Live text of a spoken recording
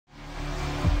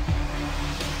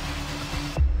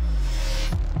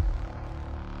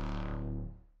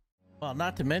Well,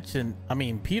 not to mention, I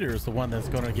mean, Peter's the one that's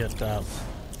going to get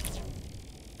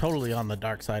totally on the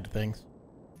dark side of things.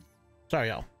 Sorry,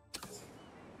 y'all.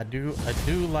 I do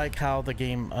like how the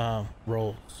game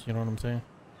rolls. You know what I'm saying?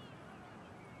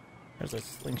 There's a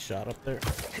slingshot up there.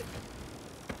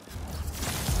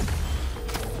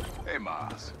 Hey,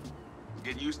 Miles.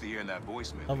 Get used to hearing that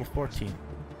voicemail. Level 14.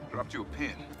 Dropped you a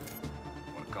pin.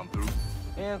 Want to come through?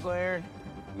 Yeah, go Aaron.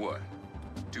 What?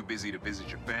 Too busy to visit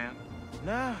your fam?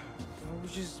 Nah, I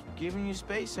was just giving you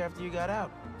space after you got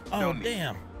out. Oh,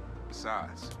 damn.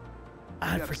 Besides,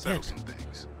 I gotta settle forget. some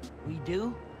things. We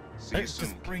do? See you It's soon.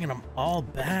 just bringing them all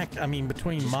back. I mean,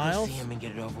 between Just Miles go see him and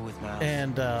get it over with, Miles.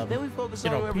 and then we focus you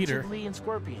on know, whoever Peter. took Lee and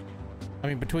Scorpion. I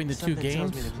mean, between the two Something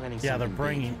tells games, me they're planning yeah, they're something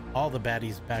bringing all the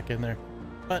baddies back in there,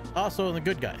 but also the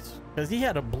good guys, because he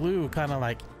had a blue kind of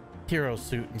like hero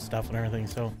suit and stuff and everything.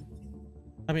 So,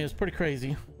 I mean, it's pretty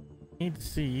crazy. Need to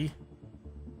see,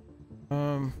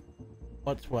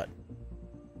 what's what?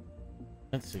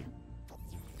 Let's see.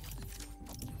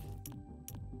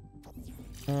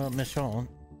 Mission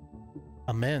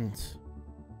amends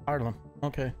Harlem.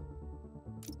 Okay.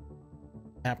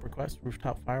 Map request,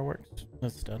 rooftop fireworks.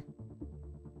 That's done.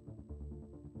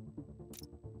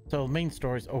 So the main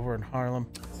story's over in Harlem.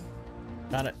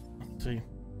 Got it. Let's see.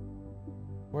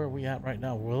 Where are we at right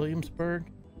now?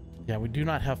 Williamsburg? Yeah, we do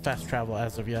not have fast travel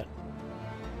as of yet.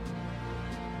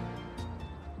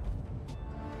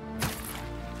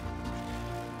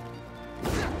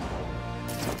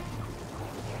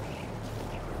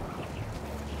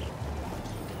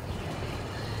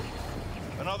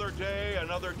 Another day,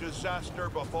 another disaster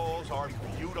befalls our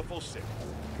beautiful city.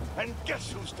 And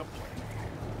guess who's to blame?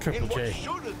 Triple In what J.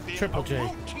 should have been Triple a J.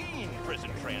 routine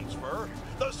prison transfer,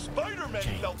 the Spider-Men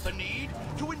James. felt the need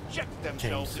to inject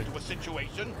themselves James. into a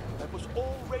situation that was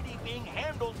already being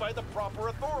handled by the proper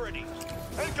authorities,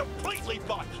 and completely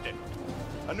botched it.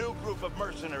 A new group of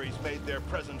mercenaries made their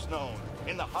presence known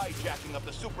in the hijacking of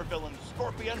the supervillain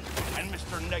Scorpion and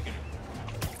Mr. Negative.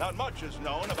 Not much is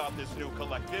known about this new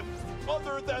collective,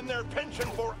 other than their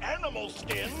penchant for animal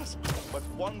skins, but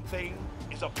one thing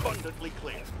is abundantly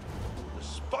clear. The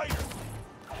Spider-Man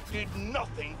did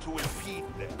nothing to impede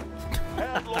them.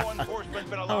 Had law enforcement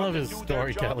been allowed to do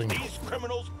their job, these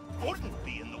criminals wouldn't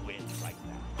be in the wind right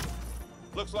now.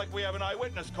 Looks like we have an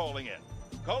eyewitness calling in.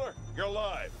 Caller, you're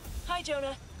live. Hi,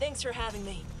 Jonah. Thanks for having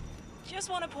me.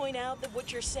 Just want to point out that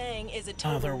what you're saying is a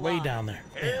total Oh, they're way lie. down there.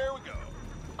 Here we go.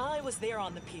 I was there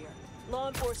on the pier. Law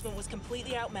enforcement was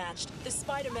completely outmatched. The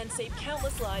Spider-Men saved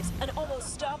countless lives and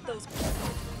almost stopped those...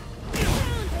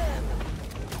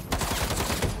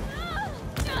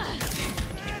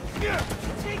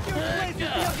 Take your place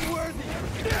if you're worthy.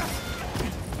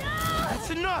 That's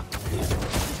enough.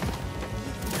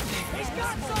 He's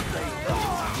got something.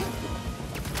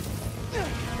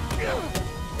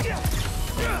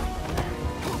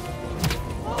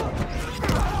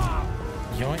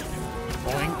 Yoink.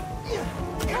 Boink.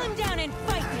 Come down and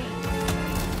fight me.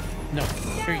 No.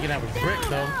 Here you can have a brick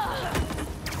though.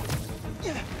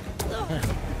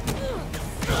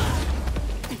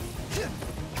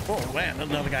 Oh man,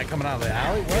 another guy coming out of the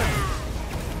alley. What?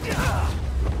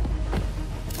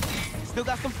 Still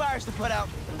got some fires to put out.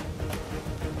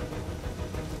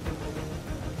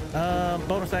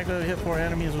 Bonus activate hit 4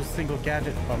 enemies with single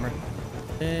gadget. Bummer.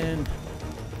 And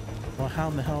well, how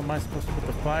in the hell am I supposed to put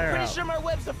the fire Pretty out? sure my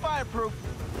webs are fireproof.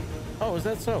 Oh, is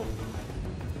that so?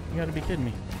 You gotta be kidding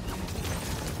me.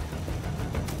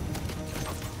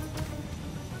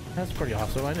 That's pretty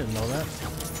awesome. I didn't know that.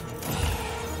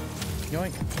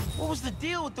 Yoink. What was the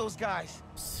deal with those guys?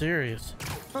 Serious.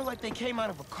 Felt like they came out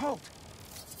of a cult.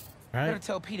 Right? Gotta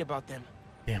tell Pete about them.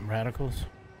 Damn radicals.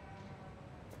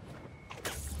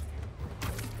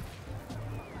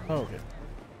 Oh, okay.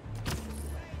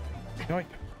 Yoink.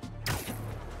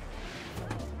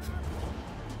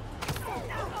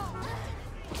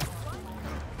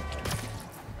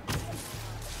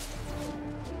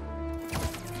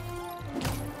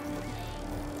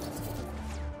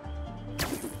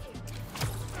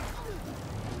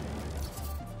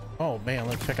 Oh man,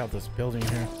 let's check out this building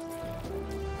here.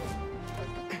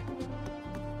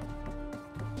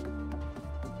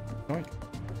 Yoink.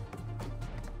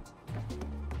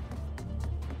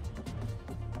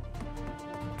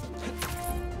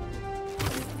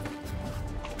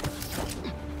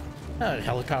 A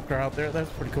helicopter out there, that's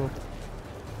pretty cool.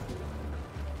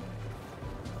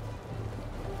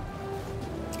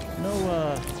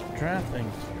 No draft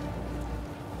things.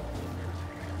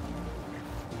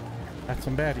 Got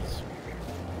some baddies.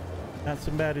 Got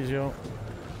some baddies, yo.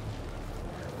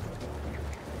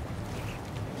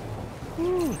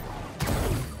 Woo.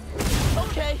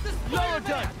 Okay, y'all are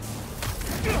done.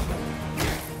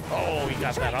 Oh, he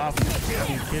got that off.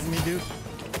 Are you kidding me, dude?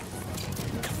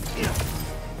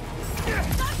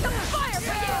 Got some fire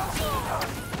for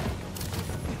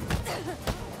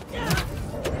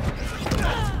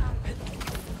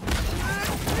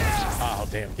Oh,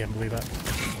 damn. Can't believe that.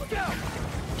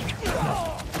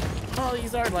 Oh,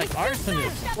 these are like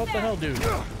arsonists. What the hell, dude?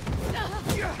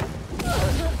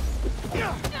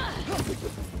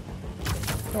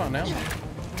 Come on now.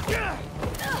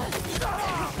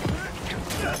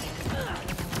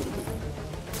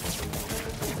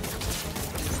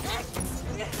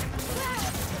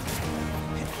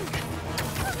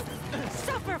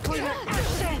 Suffer for your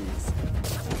actions.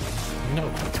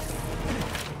 No.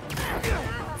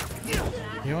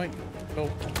 Yoink. Go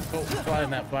fly in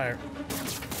that fire.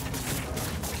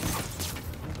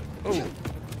 Oh.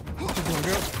 What you doing,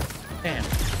 girl? Damn.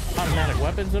 Automatic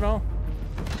weapons and all?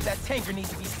 That tanker needs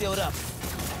to be sealed up.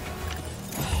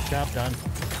 Job done.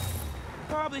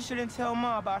 Probably shouldn't tell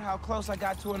Ma about how close I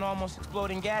got to an almost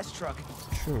exploding gas truck.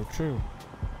 True, true.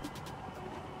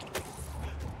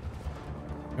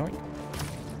 Yoink.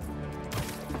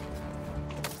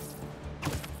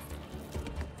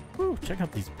 Woo, check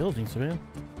out these buildings, man.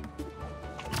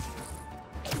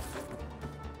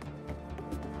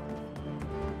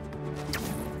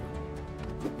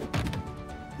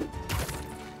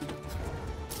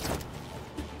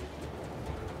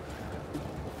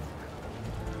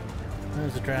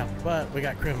 There's a draft, but we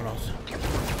got criminals.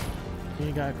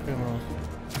 We got criminals.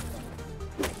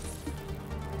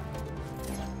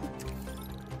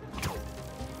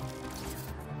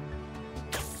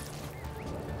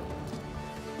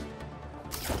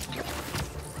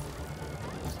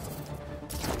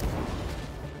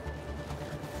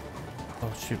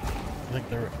 Oh shoot. I think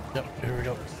they're... Yep, here we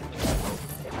go.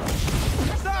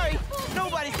 Sorry,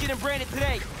 nobody's getting branded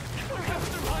today.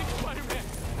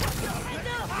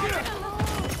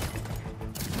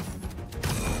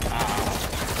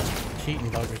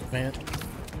 Cheating buggers, man.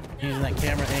 Using that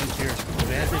camera aim to your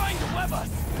advantage.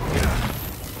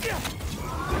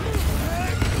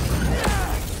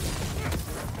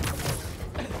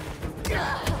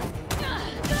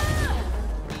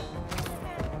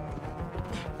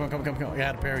 Come on. I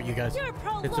gotta parry you guys.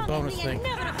 It's a bonus thing.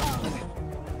 Come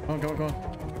on.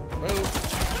 Oh.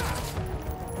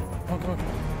 Come on.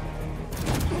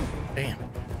 Damn.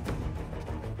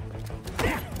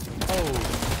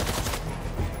 Oh.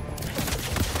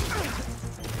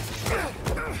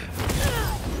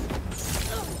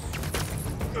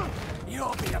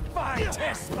 You'll be a fine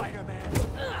test, Spider-Man.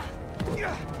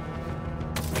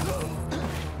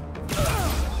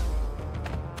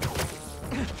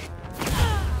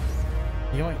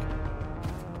 Yoink.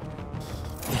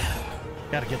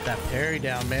 Gotta get that parry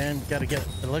down, man. Gotta get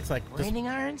it. Looks like this. Branding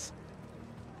irons?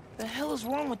 The hell is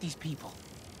wrong with these people?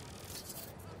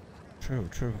 True.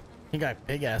 He got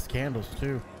big ass candles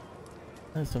too.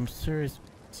 That's some serious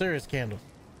candles.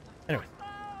 Anyway,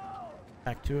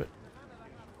 back to it.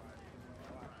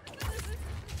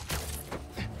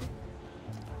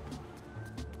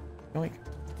 Yoink.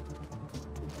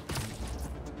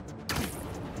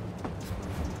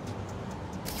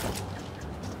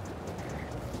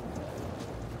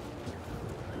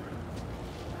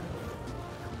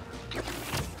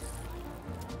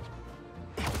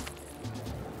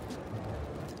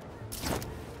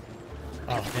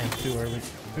 Oh man, too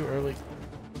early.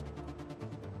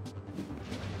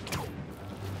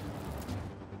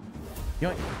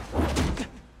 Yoink.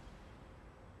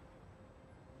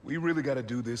 We really gotta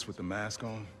do this with the mask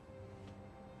on?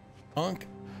 Unk.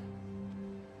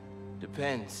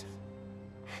 Depends.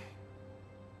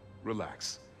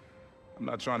 Relax. I'm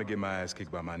not trying to get my ass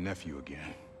kicked by my nephew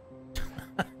again.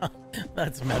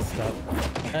 That's messed up.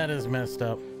 That is messed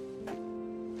up.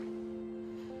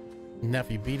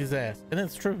 Nephew beat his ass. And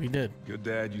it's true, he did. Your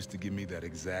dad used to give me that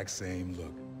exact same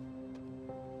look.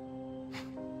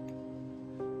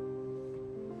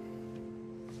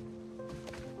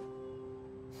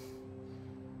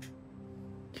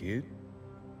 Kid?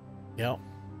 Yep.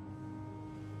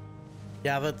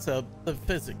 Yeah, that's the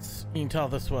physics. You can tell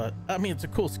this what. I mean, it's a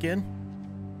cool skin.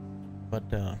 But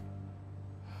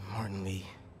Martin Lee.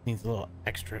 needs a little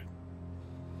extra.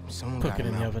 Someone Cook got it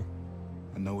in him the out. oven.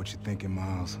 I know what you're thinking,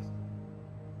 Miles.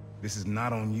 This is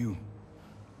not on you.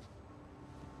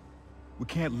 We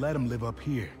can't let him live up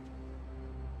here.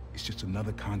 It's just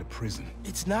another kind of prison.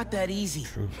 It's not that easy.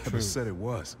 True. Never said it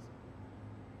was.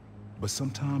 But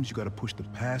sometimes you gotta push the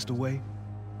past away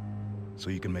so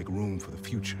you can make room for the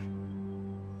future.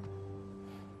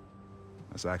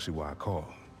 That's actually why I called.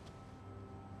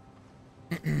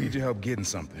 Need your help getting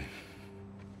something.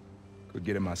 Could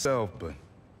get it myself, but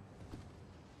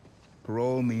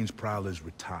Parole means Prowler's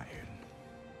retired.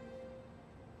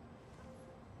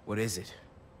 What is it?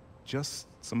 Just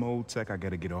some old tech I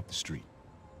gotta get off the street.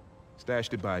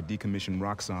 Stashed it by a decommissioned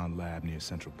Roxxon lab near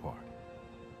Central Park.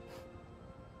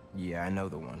 Yeah, I know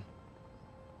the one.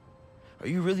 Are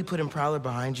you really putting Prowler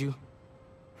behind you?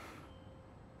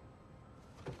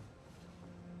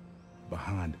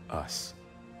 Behind us.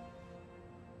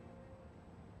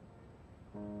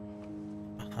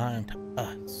 Behind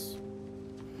us.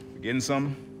 Getting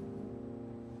something?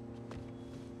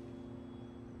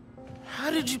 How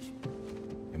did you...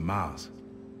 Hey, Miles.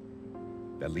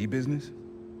 That Lee business?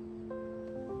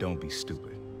 Don't be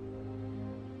stupid.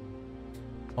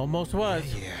 Almost was.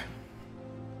 Yeah.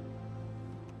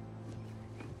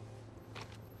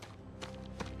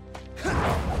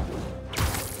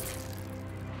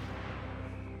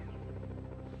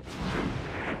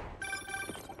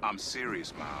 I'm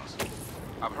serious, Miles.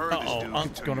 I've heard this dude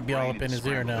Unc's turn gonna your be all brain up in into his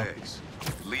ear now. scrambled eggs.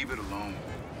 Leave it alone.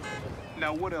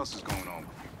 Now, what else is going on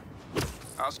with you?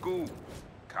 How's school?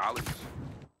 College?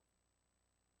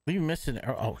 You missing?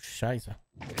 Oh, shiza.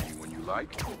 Anyone you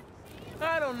like?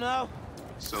 I don't know.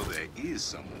 So there is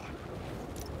someone.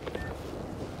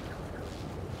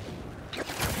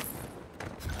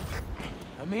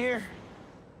 I'm here.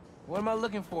 What am I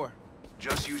looking for?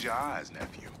 Just use your eyes,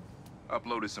 nephew.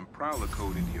 Uploaded some Prowler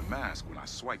code into your mask when I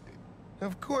swiped it.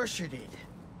 Of course you did.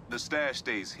 The stash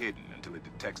stays hidden until it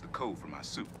detects the code from my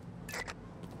suit.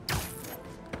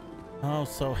 Oh,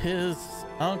 so his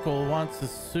uncle wants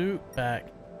his suit back.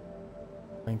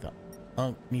 I think the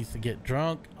Unc needs to get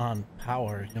drunk on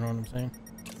power, you know what I'm saying?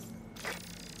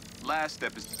 Last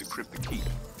step is to decrypt the key.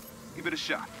 Give it a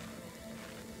shot.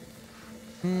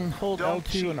 Hold Don't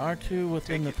L2 cheat. and R2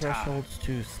 within the Take your time. thresholds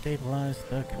to stabilize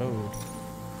the code.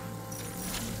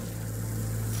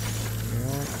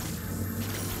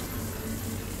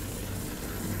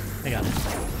 I got it.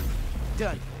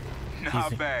 Done. Not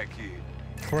Easy. bad, kid.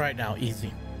 For right now,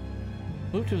 easy.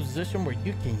 Move to a position where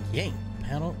you can yank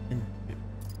panel into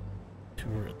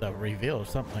the reveal or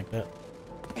something like that.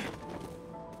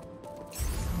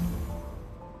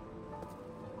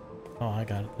 Oh, I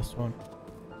got it. This one.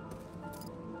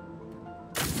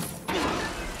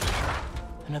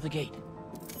 Another gate.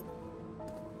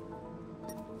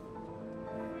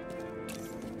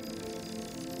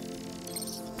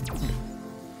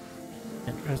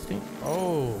 Interesting.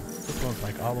 Oh, this one's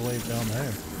like all the way down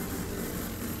there.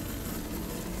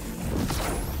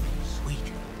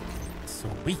 Sweet.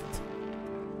 Sweet.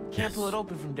 Can't pull it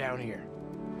open from down here.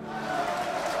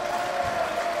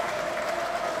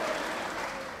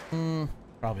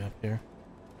 Probably up here.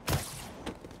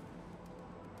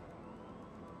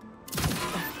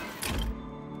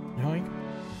 Yoink.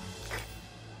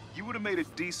 You would have made a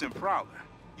decent Prowler.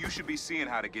 You should be seeing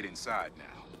how to get inside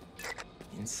now.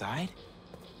 Inside?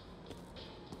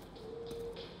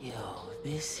 Yo,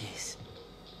 this is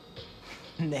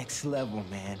next level,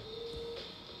 man.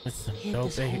 This is some Hit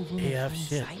dope this whole room AF from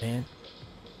shit, inside? man.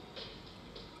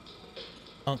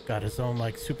 Unc got his own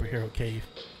like superhero cave.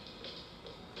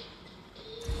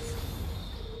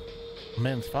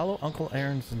 Men's follow Uncle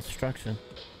Aaron's instruction.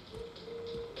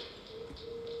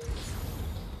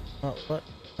 Oh, what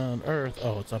on earth?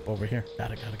 Oh, it's up over here.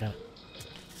 Got it.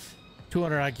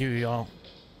 200 IQ, y'all.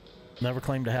 Never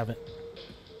claimed to have it.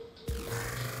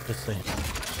 Just saying.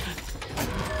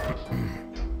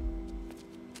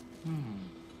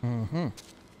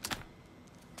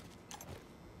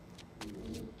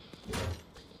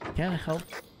 Can't help.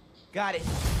 Got it.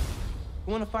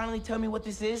 You want to finally tell me what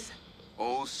this is?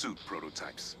 Old suit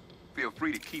prototypes. Feel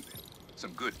free to keep it.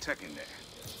 Some good tech in there.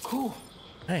 Cool.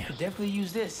 Hey, Could definitely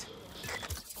use this.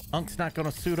 Unc's not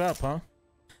gonna suit up, huh?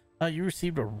 You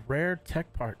received a rare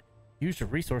tech part. Use your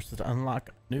resources to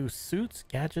unlock new suits,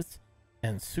 gadgets,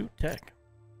 and suit tech.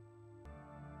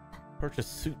 Purchase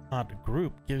suit mod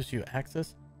group gives you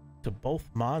access to both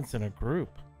mods in a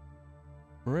group.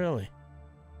 Really?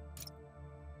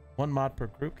 One mod per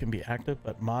group can be active,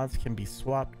 but mods can be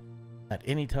swapped at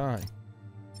any time.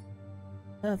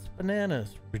 That's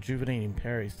bananas. Rejuvenating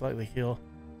parry. Slightly heal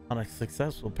on a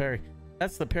successful parry.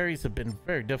 That's the parries have been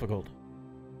very difficult.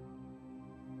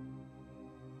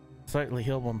 Slightly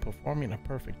heal when performing a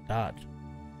perfect dodge.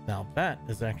 Now that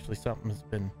is actually something that's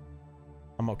been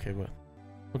I'm okay with.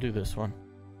 We'll do this one.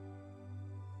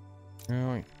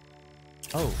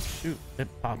 Oh shoot! It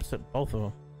pops at both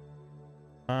of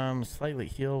them. Slightly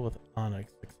heal with on a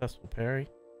successful parry.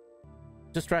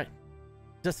 Just right.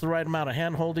 Just the right amount of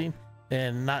hand holding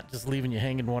and not just leaving you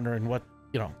hanging wondering what,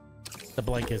 you know, the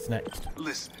blank is next.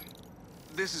 Listen,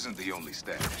 this isn't the only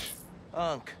stash.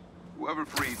 Unc. Whoever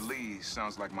freed Lee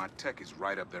sounds like my tech is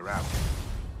right up their alley.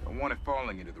 Don't want it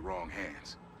falling into the wrong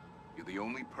hands. You're the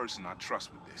only person I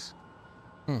trust with this.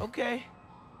 Okay,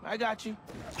 I got you.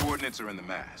 Coordinates are in the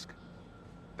mask.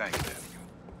 Thanks, nephew.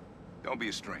 Don't be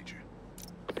a stranger.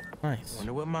 Nice.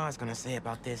 Wonder what Ma's gonna say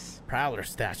about this. Prowler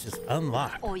stash is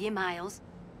unlocked. Oye, Miles,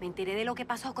 me enteré de lo que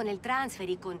pasó con el transfer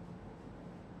y con...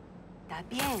 ¿Estás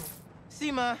bien?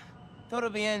 Sí, Ma. Todo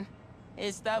bien.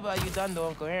 Estaba ayudando a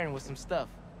Uncle Aaron with some stuff.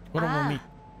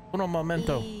 Uno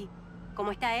momento. ¿Y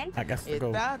cómo está él? I guess to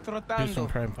go Está do some trotando.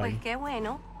 crime Pues fighting. qué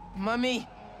bueno. Mami,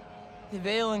 te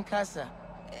veo en casa.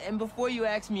 And before you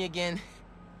ask me again,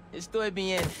 estoy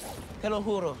bien. Te lo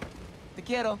juro. Te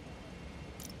quiero.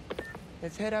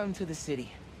 Let's head out into the city.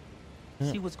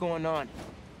 See what's going on.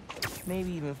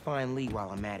 Maybe even find Lee while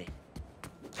I'm at it.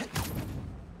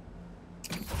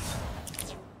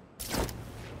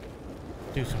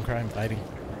 Do some crime fighting.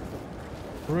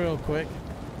 Real quick.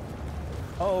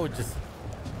 Oh, just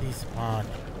despawn.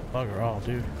 Bugger all,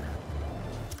 dude.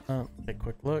 Take a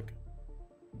quick look.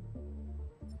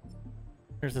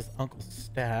 Here's this uncle's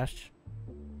stash.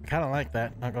 I kind of like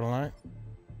that, not gonna lie.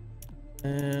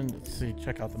 And let's see,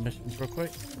 check out the missions real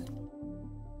quick.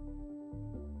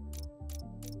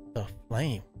 The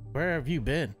Flame. Where have you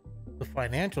been? The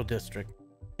Financial District.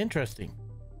 Interesting.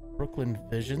 Brooklyn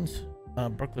Vision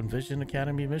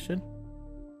Academy mission.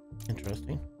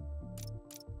 Interesting.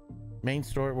 Main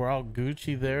story, we're all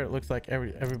Gucci there. It looks like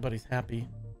everybody's happy.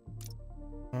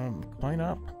 Coin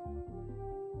up.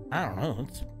 I don't know.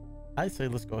 I say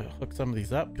let's go hook some of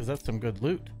these up because that's some good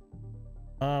loot.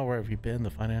 Where have you been? The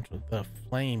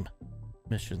Flame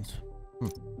missions.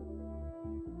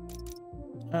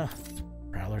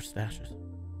 Prowler stashes.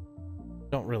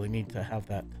 Don't really need to have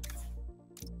that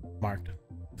marked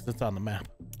because it's on the map.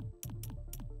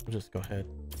 We'll just go ahead,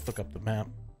 look up the map.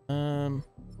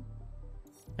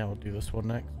 Yeah, we'll do this one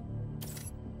next.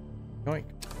 Yoink.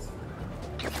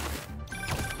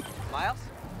 Miles,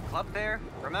 club fair,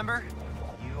 remember?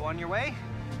 You on your way?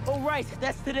 Oh, right,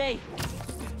 that's today.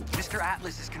 Mr.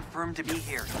 Atlas is confirmed to be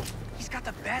here. He's got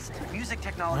the best music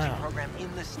technology program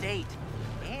in the state.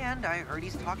 And I heard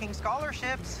he's talking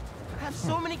scholarships. I have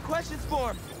so many questions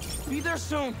for him. Be there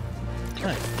soon.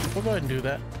 Nice. We'll go ahead and do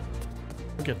that.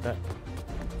 We'll get that.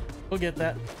 We'll get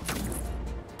that.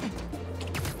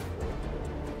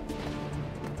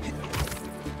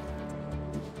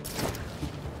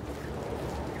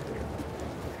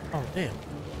 Oh, damn.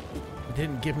 It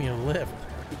didn't give me a lift.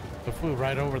 It flew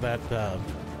right over that,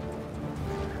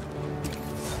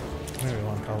 whatever you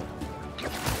want to call it.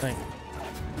 Thing.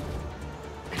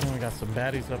 And we got some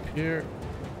baddies up here.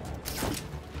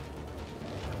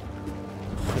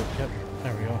 Shit, yep.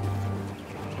 There we go.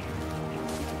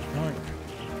 Yoink.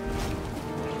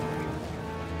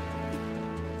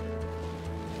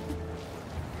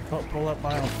 Oh, pull up,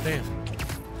 Miles. Damn.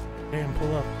 Damn,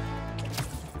 pull up.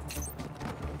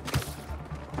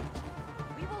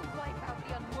 We will wipe out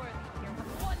the unworthy here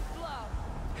with one blow.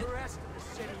 The rest of the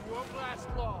city won't last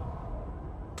long.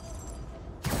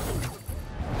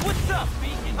 What's up, B?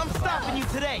 I'm stopping you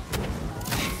today.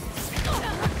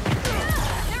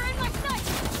 They're in my sight!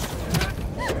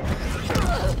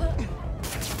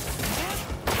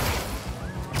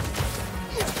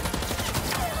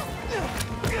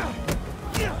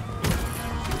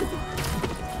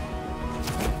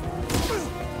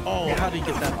 Oh, how did he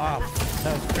get that off?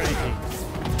 That was crazy.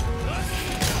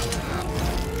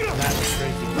 That was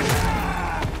crazy.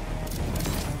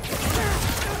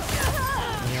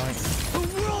 Yoink. The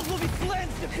world will be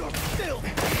cleansed of your filth!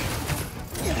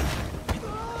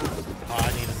 Oh,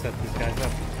 I need to set these guys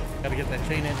up. Gotta get that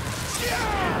chain in.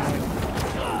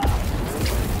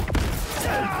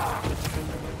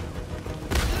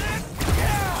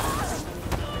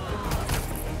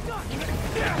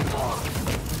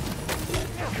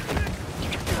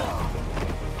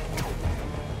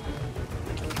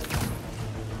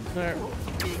 There.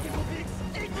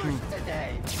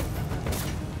 Today.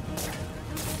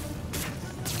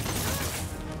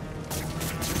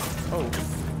 Oh,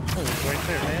 he's right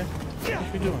there, man.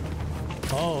 What you doing?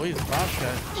 Oh, he's a boss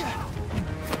guy.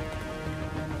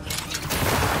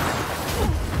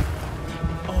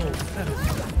 Oh, that is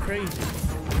crazy.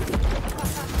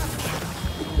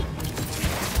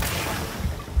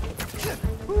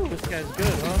 Whew, this guy's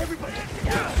good, huh?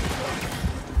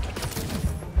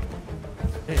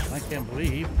 Damn, I can't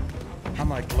believe I'm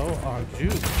like low on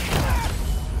juice.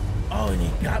 Oh, and he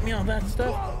got me on that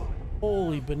stuff?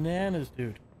 Holy bananas,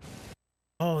 dude.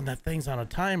 Oh, and that thing's on a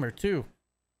timer too.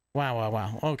 Wow, wow,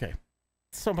 wow. Okay.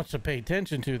 So much to pay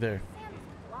attention to there.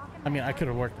 I mean, I could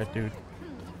have worked that dude.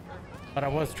 But I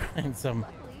was trying some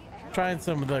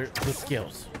of the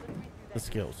skills. The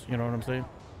skills, you know what I'm saying?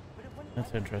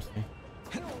 That's interesting.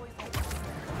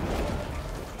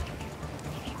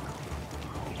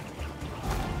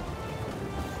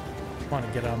 Want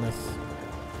to get on this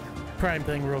crime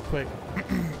thing real quick,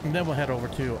 and then we'll head over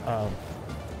to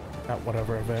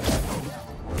whatever event.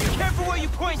 Be careful where you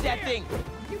point that thing.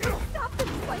 You can stop this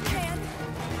white man.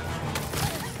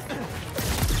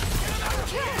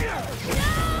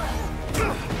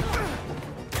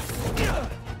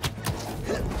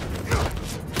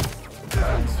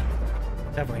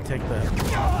 Definitely take the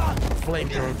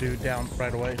flamethrower dude down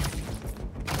right away.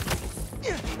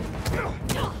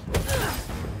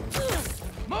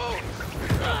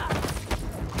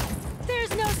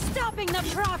 There's no stopping the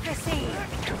prophecy.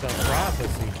 The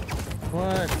prophecy?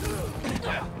 What?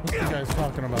 What are you guys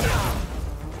talking about?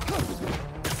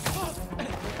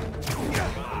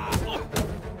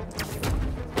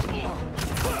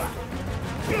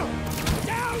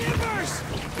 Down, Embers!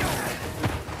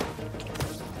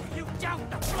 You doubt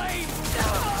the flame!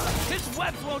 His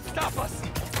webs won't stop us!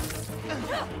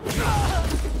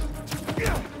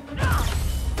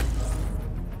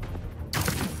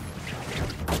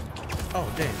 Oh,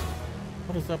 dang.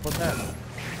 What is up with that?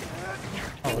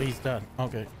 Oh, he's done.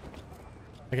 Okay.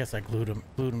 I guess I glued him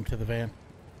to the van.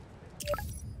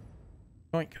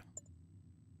 Yoink.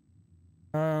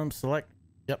 Select.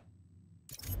 Yep.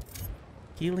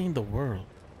 Healing the world.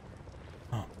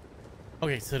 Oh.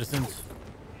 Okay, citizens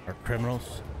are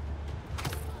criminals.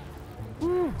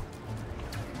 Woo.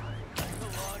 The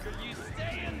longer you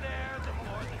stay in there, the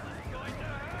more this is going to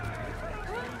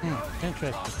hurt.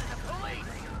 Interesting.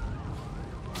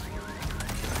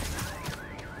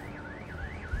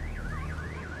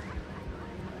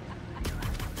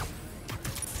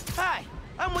 Hi,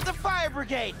 I'm with the fire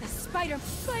brigade. The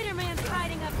Spider-Man's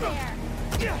hiding up there.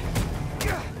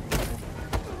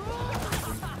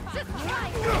 Just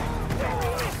right.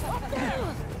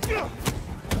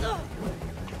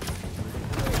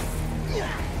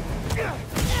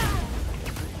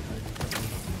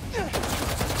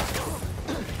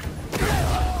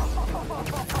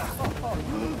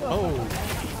 Oh.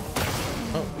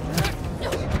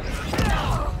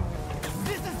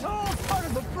 This is all part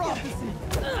of the prophecy!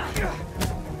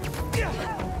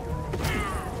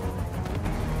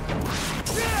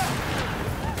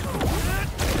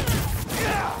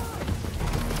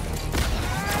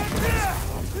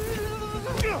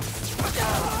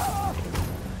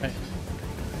 Hey.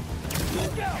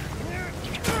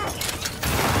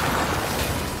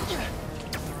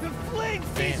 The flame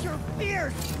sees your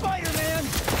fear, Spider-Man!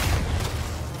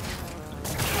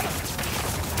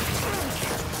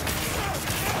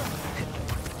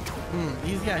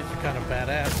 These guys are kind of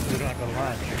badass, we're not gonna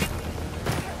lie.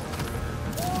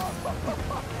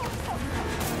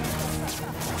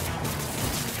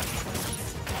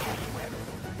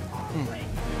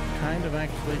 Kind of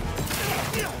actually.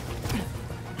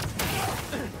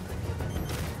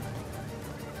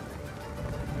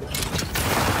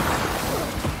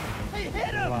 Hey,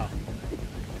 hit him! Wow.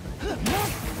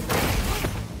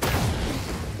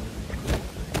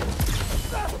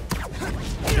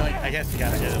 You know, I guess you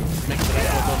gotta get him, mix it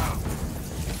up with them.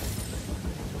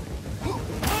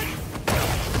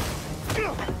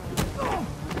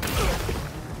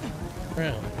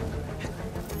 Really?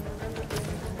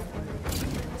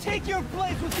 Take your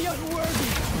place with the unworthy!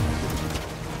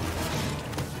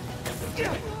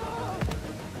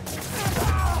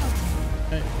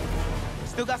 Hey.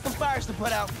 Still got some fires to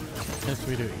put out. Yes,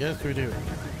 we do. Yes, we do.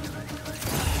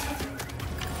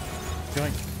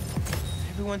 Joint.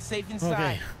 Everyone's safe inside.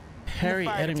 Okay. Parry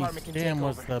fire enemy department can scam take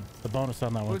was over. the bonus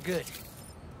on that We're one. good.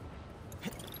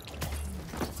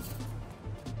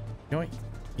 Joint.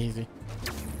 Easy.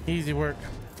 Easy work.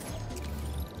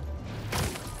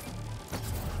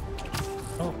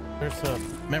 Oh, there's a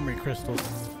memory crystal.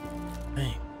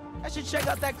 Dang. I should check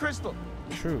out that crystal.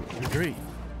 True. Agree.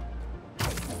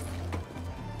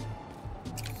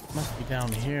 Must be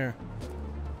down here.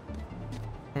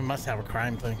 We must have a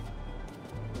crime thing.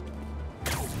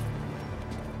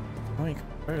 Wait,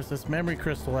 where's this memory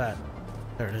crystal at?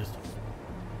 There it is.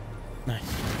 Nice.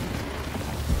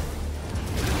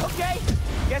 Okay,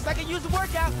 guess I can use the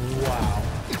workout. Wow.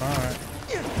 All right.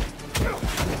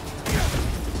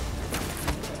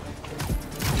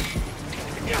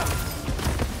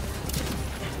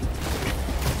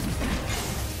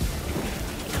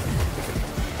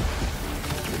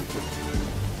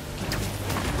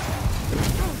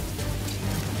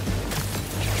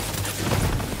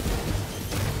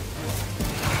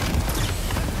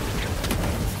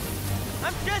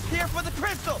 I'm just here for the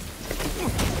crystal.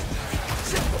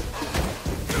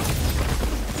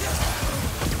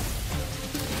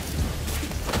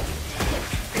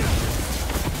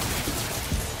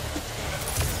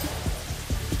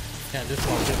 just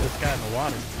want to get this guy in the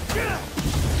water.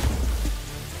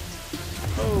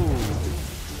 Oh.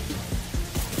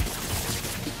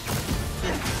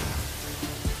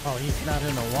 Oh, he's not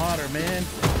in the water, man.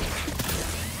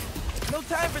 No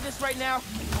time for this right now.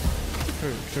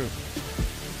 True, true.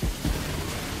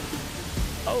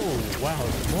 Oh, wow,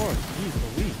 there's more. Jeez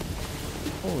Louise.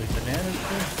 Holy bananas,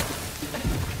 man.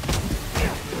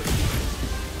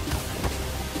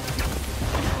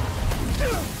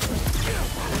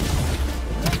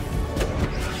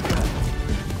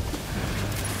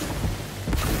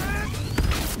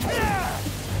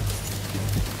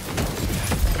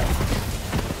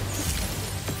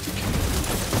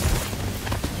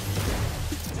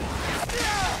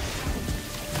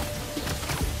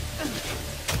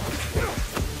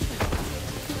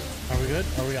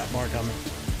 Oh, we got more coming.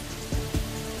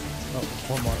 Oh,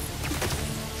 one more.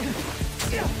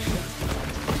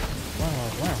 Wow,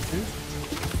 wow, dude.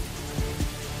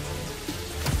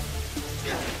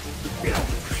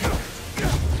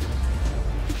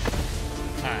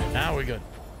 Alright, now we're good.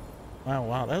 Wow,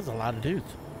 wow, that was a lot of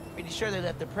dudes. Pretty sure they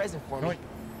left a present for me.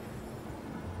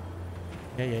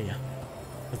 Yeah.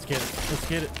 Let's get it. Let's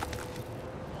get it.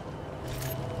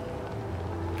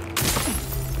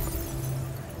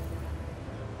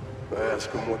 I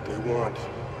ask them what they want,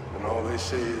 and all they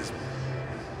say is,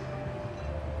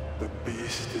 the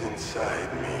beast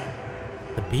inside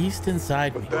me. The beast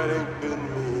inside me. But that ain't been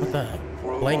me. What the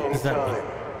for a blank long does that mean?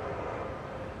 time.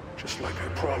 Just like I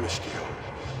promised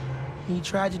you. He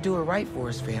tried to do it right for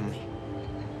his family.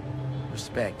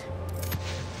 Respect.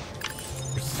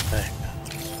 Respect.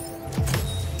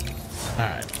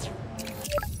 Alright.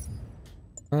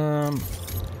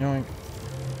 Going.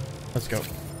 Let's go.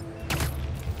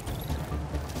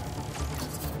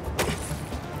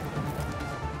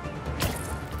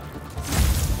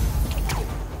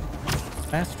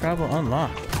 Fast travel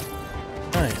unlocked.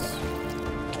 Nice.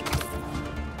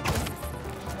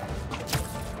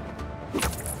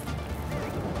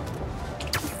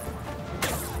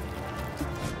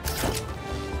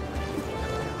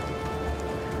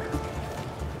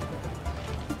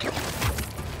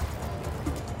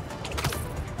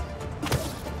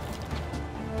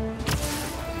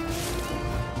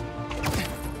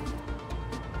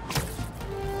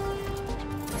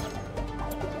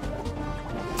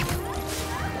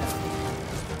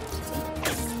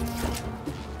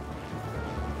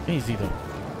 Easy though.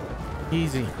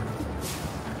 Easy.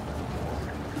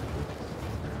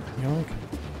 Yoink.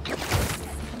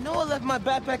 I know I left my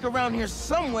backpack around here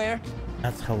somewhere.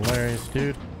 That's hilarious,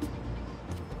 dude.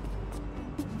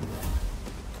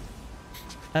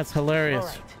 That's hilarious.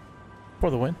 All right.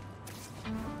 For the win.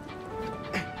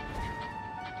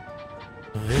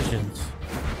 Visions.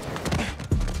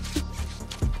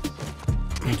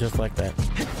 And just like that.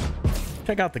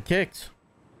 Check out the kicks.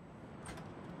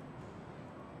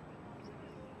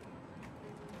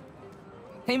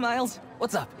 Hey, Miles.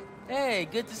 What's up? Hey,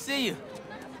 good to see you.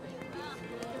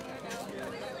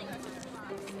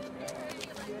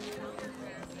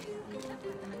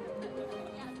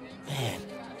 Man,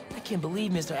 I can't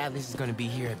believe Mr. Atlas is gonna be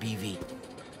here at BV.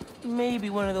 Maybe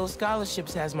one of those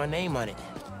scholarships has my name on it.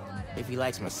 If he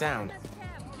likes my sound.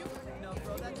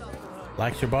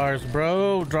 Likes your bars,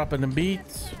 bro. Dropping the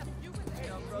beats.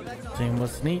 Seeing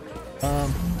what's neat.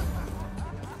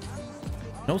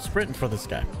 No sprinting for this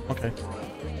guy. Okay.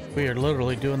 We are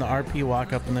literally doing the RP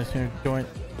walk up in this here joint.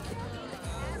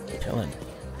 Chilling.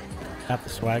 Got the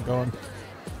swag going.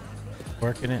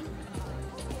 Working it.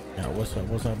 Yeah, what's up?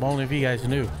 What's up? Only if you guys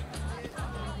knew.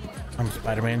 I'm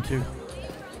Spider-Man too.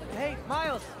 Hey,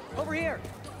 Miles, over here.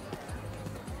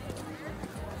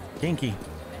 Kinky.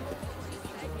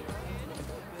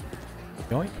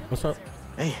 Yoink. What's up?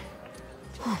 Hey.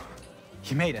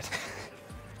 You made it.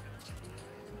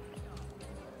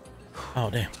 Oh,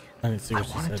 damn. I didn't see what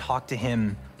she I want said. to talk to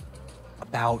him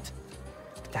about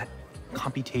that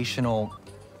computational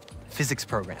physics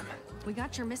program. We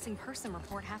got your missing person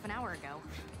report half an hour ago.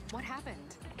 What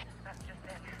happened? That's just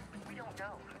it. We don't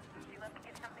know. She left to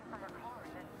get something from her car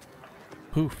and then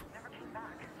Poof. never came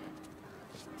back.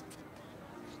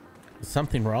 Is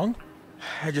something wrong?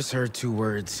 I just heard two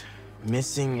words.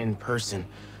 Missing in person.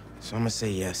 So I'm gonna say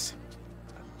yes.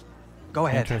 Go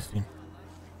ahead. Interesting.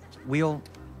 We'll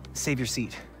save your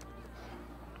seat.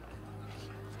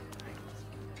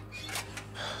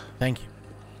 Thank you.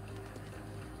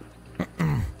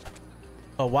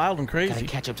 Oh, wild and crazy. Gotta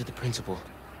catch up to the principal.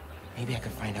 Maybe I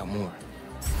can find out more.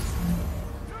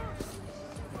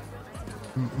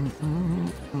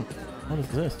 What is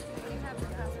this?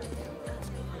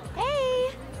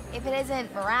 Hey! If it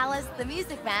isn't Morales, the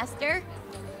music master.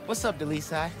 What's up,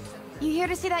 DELUXE? You here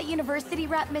to see that university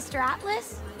rep, Mr.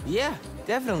 Atlas? Yeah,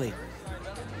 definitely.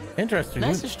 Interesting.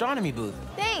 Nice astronomy booth.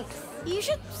 Thanks. You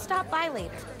should stop by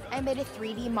later. I made a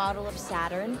 3D model of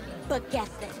Saturn, but get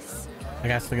this. I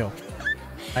got to go.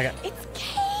 It's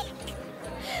cake!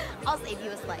 I'll save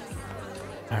you a slice.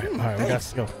 Alright, we got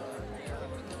to go.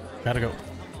 Gotta go.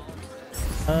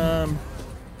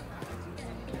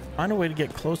 Find a way to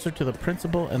get closer to the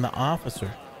principal and the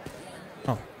officer.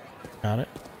 Oh, got it.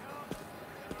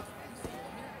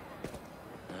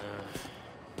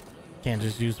 Can't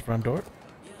just use the front door.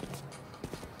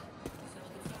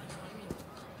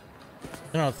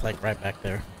 You know, it's like right back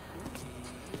there.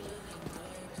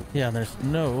 Yeah, there's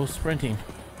no sprinting.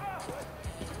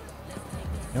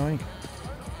 Going.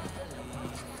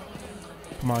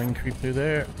 Come on, you can creep through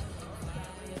there.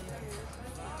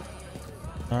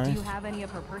 Nice. Do you have any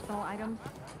of her personal items?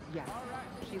 Yes.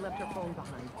 She left her phone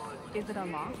behind. Is it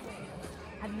unlocked?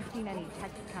 Have you seen any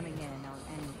texts coming in or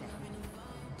anything?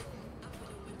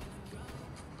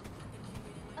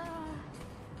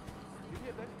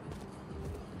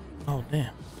 Oh,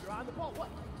 damn.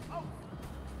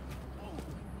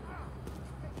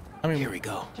 I mean, here we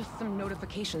go. Just some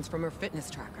notifications from her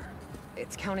fitness tracker.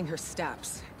 It's counting her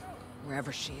steps,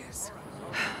 wherever she is.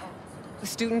 The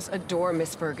students adore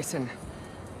Miss Ferguson.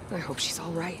 I hope she's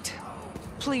all right.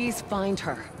 Please find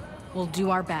her. We'll do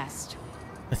our best.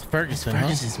 Miss Ferguson, Miss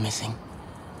Ferguson's missing.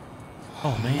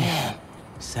 Oh, man.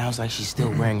 Sounds like she's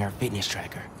still wearing her fitness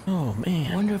tracker. Oh,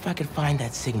 man. I wonder if I could find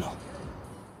that signal.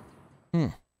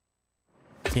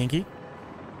 Kinky.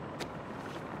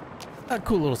 A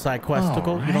cool little side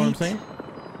questicle, you know what I'm saying?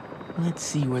 Let's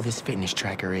see where this fitness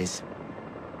tracker is.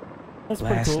 That's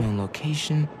pretty cool. Last known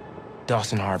location,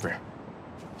 Dawson Harbor.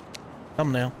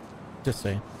 Thumbnail. Just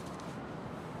saying.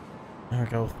 There we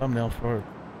go. Thumbnail for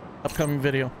upcoming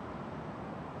video.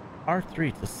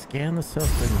 R3 to scan the cell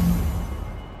signal.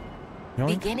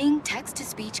 Beginning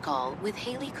text-to-speech call with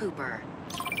Haley Cooper.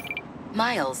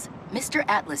 Miles, Mr.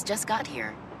 Atlas just got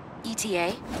here.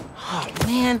 ETA? Oh,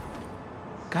 man.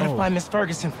 Gotta find Miss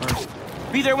Ferguson first.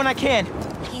 Be there when I can.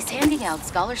 He's handing out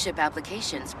scholarship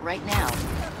applications right now.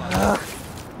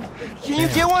 Can you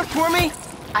get one for me?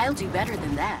 I'll do better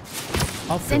than that.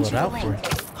 I'll fill it out for you.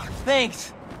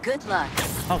 Thanks. Good luck.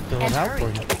 I'll fill it out for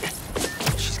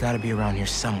you. She's gotta be around here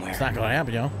somewhere. It's not gonna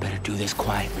happen, yo. Better do this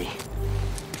quietly.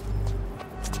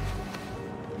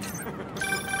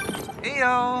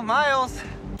 Heyo, Miles.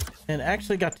 And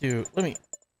actually got to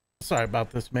sorry about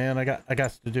this, man. I got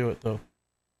to do it though.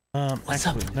 What's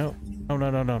actually, up? No.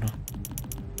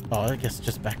 Oh, I guess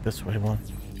just back this way one.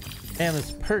 And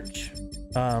this perch.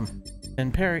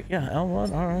 And Perry, yeah,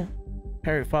 L1, all right.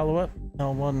 Perry follow up,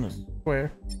 L1 is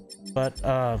square. But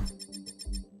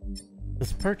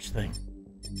this perch thing.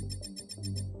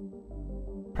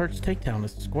 Perch takedown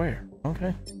is square.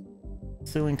 Okay.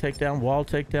 Ceiling takedown, wall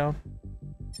takedown.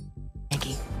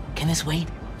 Yankee, can this wait?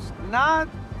 Not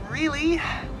really.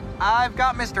 I've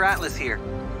got Mr. Atlas here.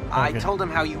 I Okay. told him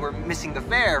how you were missing the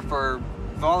fair for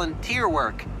volunteer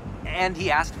work, and he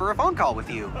asked for a phone call with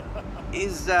you.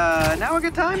 Is now a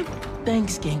good time?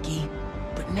 Thanks, Genki.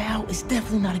 But now is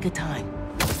definitely not a good time.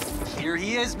 Here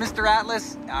he is, Mr.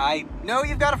 Atlas. I know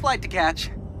you've got a flight to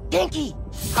catch. Genki!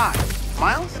 Hi,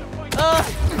 Miles?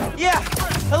 Yeah.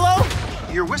 Hello?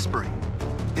 You're whispering.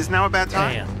 Is now a bad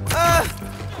time?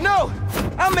 Damn. No!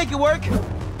 I'll make it work.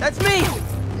 That's me!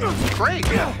 Great.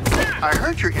 I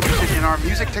heard you're interested in our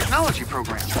music technology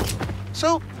program.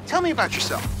 So, tell me about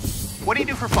yourself. What do you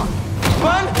do for fun?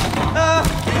 Fun?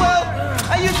 Well,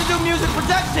 I used to do music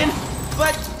production,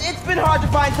 but it's been hard to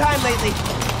find time lately.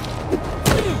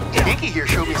 Yankee here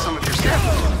showed me some of your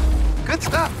stuff. Good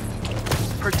stuff.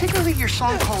 Particularly your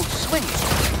song called Swinging.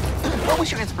 What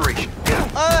was your inspiration?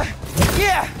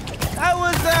 Yeah. I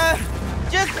was,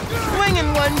 just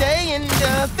swinging one day and,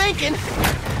 thinking.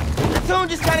 The tune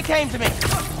just kind of came to me.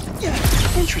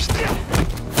 Interesting.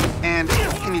 And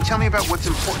can you tell me about what's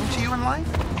important to you in life?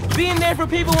 Being there for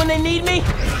people when they need me.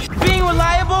 Being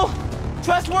reliable,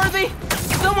 trustworthy,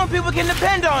 someone people can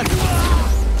depend on.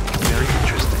 Very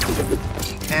interesting.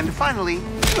 And finally,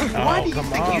 why do you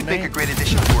think you'd make a great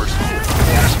addition to our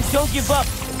school? Don't give up.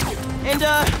 And,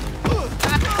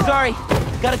 sorry,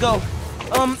 gotta go.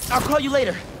 I'll call you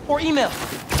later, or email.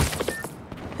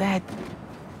 That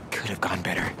could have gone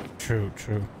better. True.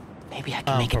 Maybe I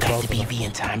can make it back to BV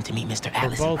in time to meet Mr.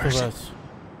 Atlas in person.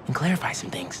 And clarify some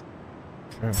things.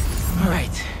 True. All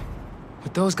right.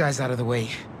 With those guys out of the way,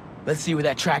 let's see where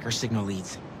that tracker signal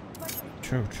leads.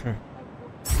 True.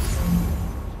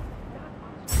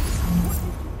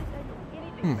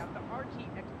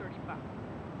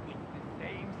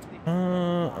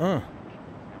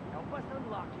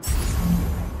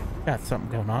 Got something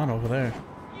going on over there.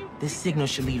 This signal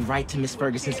should lead right to Miss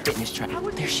Ferguson's fitness track.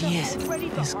 There she is.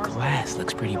 This glass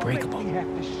looks pretty breakable.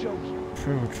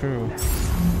 True, true.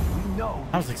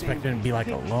 I was expecting it to be like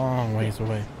a long ways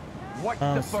away.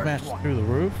 Smashed through the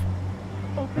roof?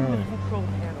 Open the control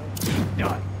panel.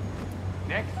 Done.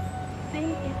 Next.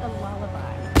 Sing it a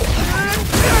lullaby.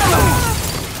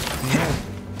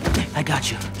 I got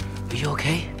you. Are you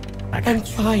okay? I'm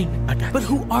fine. But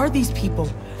who are these people?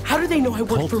 How do they know I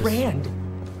work for Rand?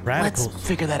 Radicals. Let's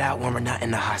figure that out when we're not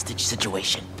in a hostage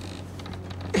situation.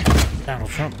 Donald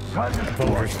Trump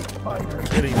voters.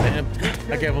 Kidding, man.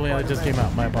 I can't believe that just came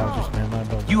out. My apologies, man. My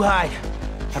apologies. You hide.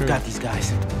 I've got these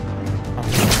guys.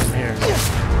 I'm here.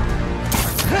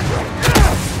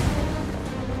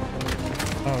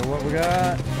 Oh, what we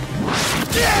got?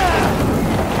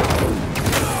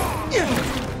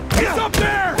 He's up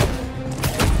there!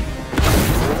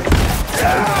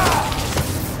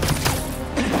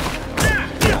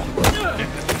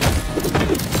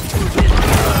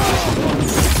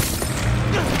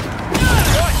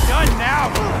 What's done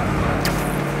now?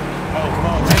 Oh, come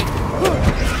on, man.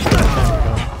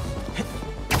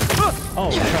 Oh,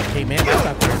 the truck came in. I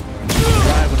thought they were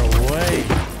driving away.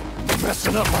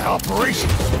 Messing up my operation,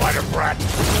 spider brat.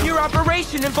 Your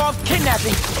operation involves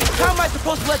kidnapping. How am I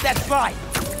supposed to let that slide?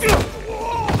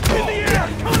 In the air!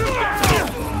 Cut him down!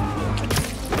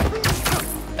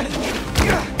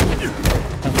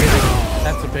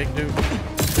 That's a big dude.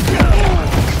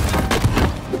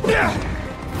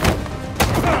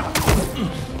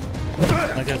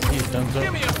 I guess he's done so.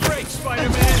 Give me a break,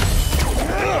 Spider-Man!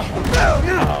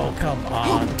 Oh, come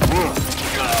on.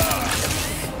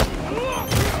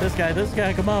 This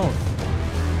guy, come on.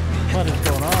 What is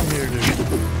going on here, dude?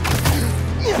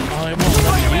 Oh, it won't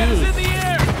let me use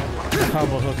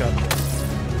combo hookup.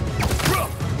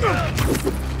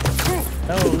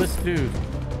 Oh, this dude.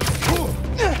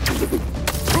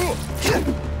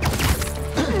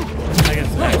 I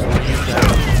guess I just want to use that.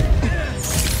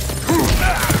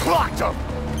 Clocked him!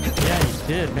 Yeah, he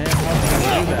did, man. How did I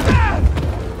do that?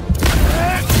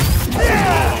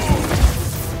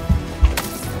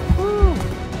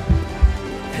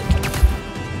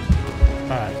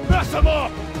 Alright. Mess him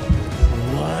up!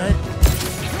 What?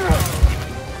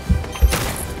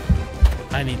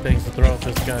 I need things to throw at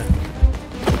this guy.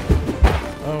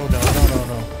 Oh, no.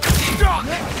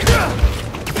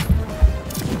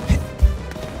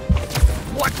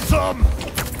 Want some?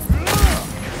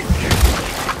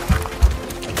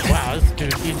 Wow, this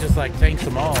dude, he just like tanks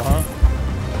them all, huh?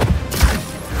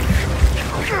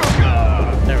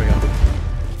 There we go.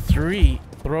 3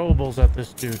 throwables at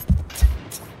this dude.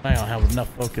 I don't have enough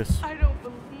focus. I don't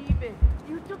believe it.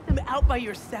 You took them out by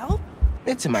yourself?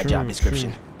 It's in my job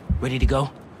description. Ready to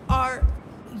go? Are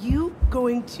you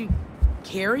going to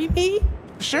carry me?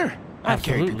 Sure. I've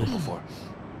carried people before.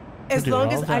 As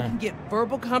long as I can get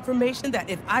verbal confirmation that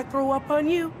if I throw up on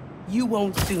you, you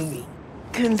won't sue me.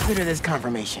 Consider this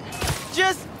confirmation.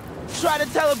 Just try to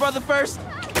tell a brother first.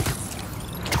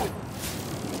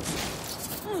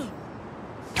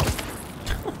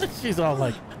 She's all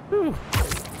like, ooh.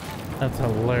 That's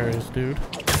hilarious, dude.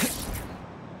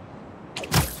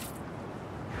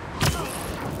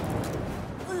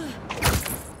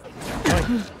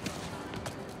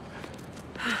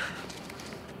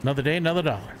 Another day, another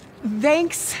dollar.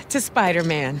 Thanks to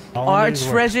Spider-Man. All Our news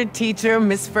treasured teacher,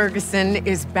 Miss Ferguson,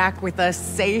 is back with us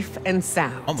safe and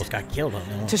sound. Almost got killed on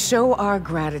that. To show our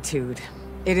gratitude,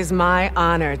 it is my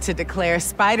honor to declare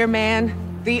Spider-Man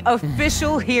the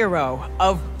official hero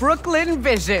of Brooklyn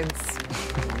Visions.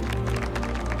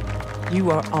 You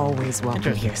are always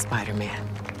welcome here, Spider-Man.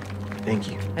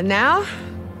 Thank you. And now,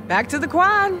 back to the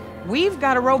quad. We've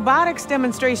got a robotics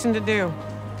demonstration to do.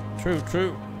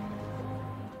 True.